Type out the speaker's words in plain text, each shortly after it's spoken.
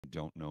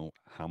don't know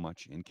how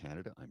much in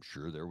Canada. I'm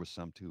sure there was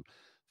some too.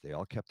 They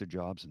all kept their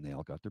jobs and they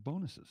all got their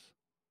bonuses.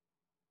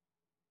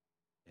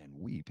 And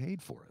we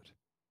paid for it.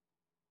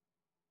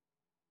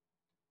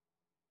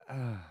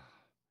 Yeah.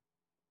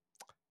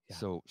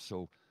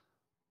 So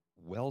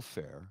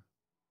welfare,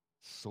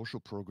 social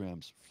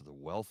programs for the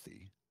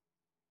wealthy,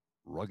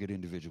 rugged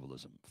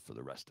individualism for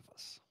the rest of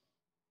us.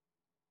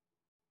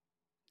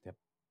 Yep.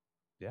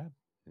 Yeah,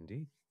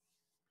 indeed.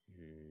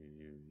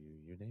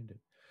 You named it.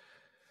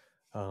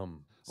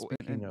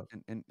 Speaking of,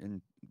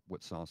 And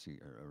what Saucy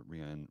or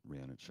Rihanna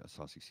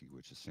Saucy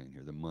Seawitch is saying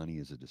here, the money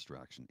is a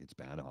distraction. It's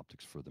bad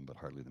optics for them, but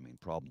hardly the main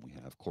problem we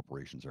have.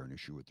 Corporations are an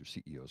issue with their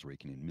CEOs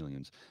raking in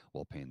millions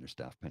while paying their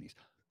staff pennies.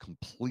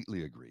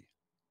 Completely agree.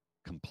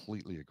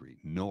 Completely agree.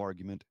 No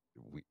argument.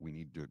 We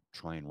need to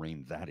try and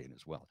rein that in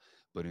as well.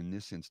 But in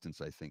this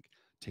instance, I think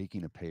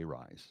taking a pay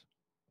rise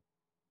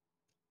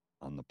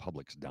on the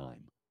public's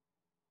dime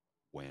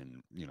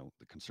when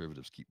the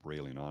conservatives keep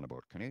railing on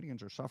about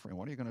Canadians are suffering.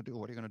 What are you going to do?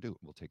 What are you going to do?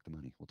 We'll take the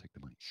money. We'll take the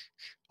money. Shh,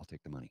 shh, I'll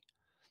take the money.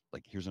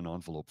 Like here's an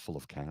envelope full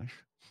of cash.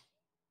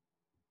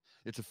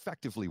 It's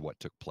effectively what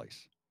took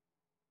place.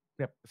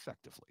 yep,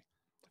 Effectively.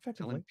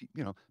 Telling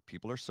effectively.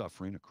 people are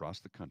suffering across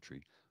the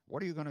country.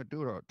 What are you going to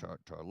do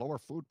to lower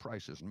food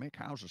prices and make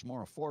houses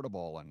more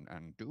affordable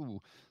and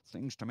do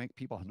things to make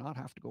people not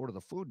have to go to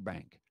the food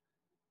bank?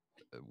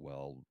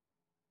 Well,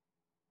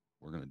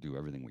 we're going to do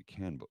everything we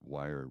can, but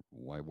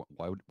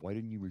why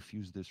didn't you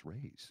refuse this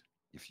raise?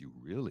 If you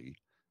really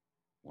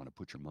want to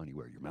put your money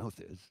where your mouth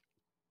is,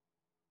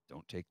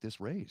 don't take this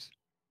raise.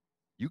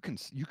 You can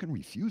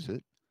refuse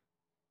it.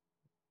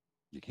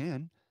 You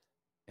can.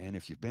 And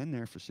if you've been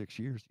there for 6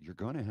 years, you're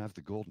going to have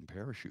the golden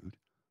parachute.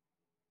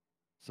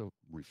 So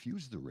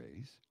refuse the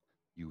raise.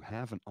 You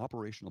have an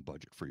operational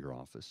budget for your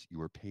office.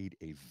 You are paid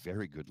a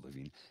very good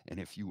living. And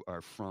if you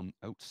are from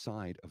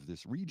outside of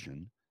this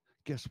region,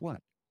 guess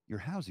what? Your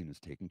housing is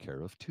taken care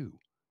of too.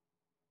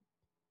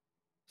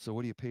 So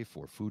what do you pay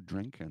for? Food,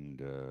 drink,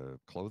 and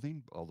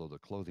clothing? Although the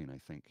clothing, I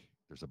think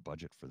there's a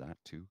budget for that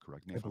too.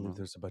 Correct me I if I'm believe wrong.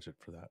 there's a budget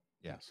for that.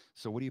 Yeah. Yes.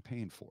 So what are you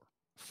paying for?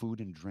 Food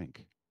and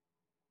drink.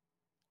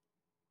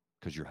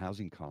 Because your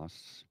housing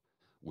costs,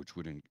 which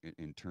would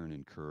in turn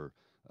incur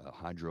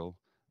hydro,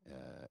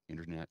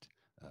 internet,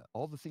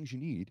 all the things you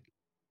need,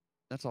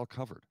 that's all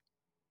covered.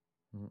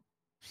 Mm.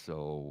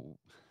 So,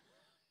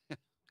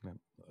 Yeah.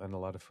 And a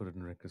lot of food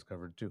and drink is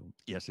covered too.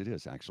 yes, it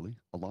is actually.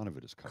 A lot of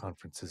it is covered.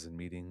 Conferences and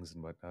meetings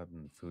and whatnot,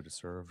 and food is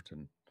served.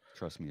 And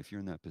Trust me, if you're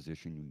in that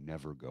position, you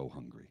never go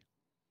hungry.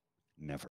 Never.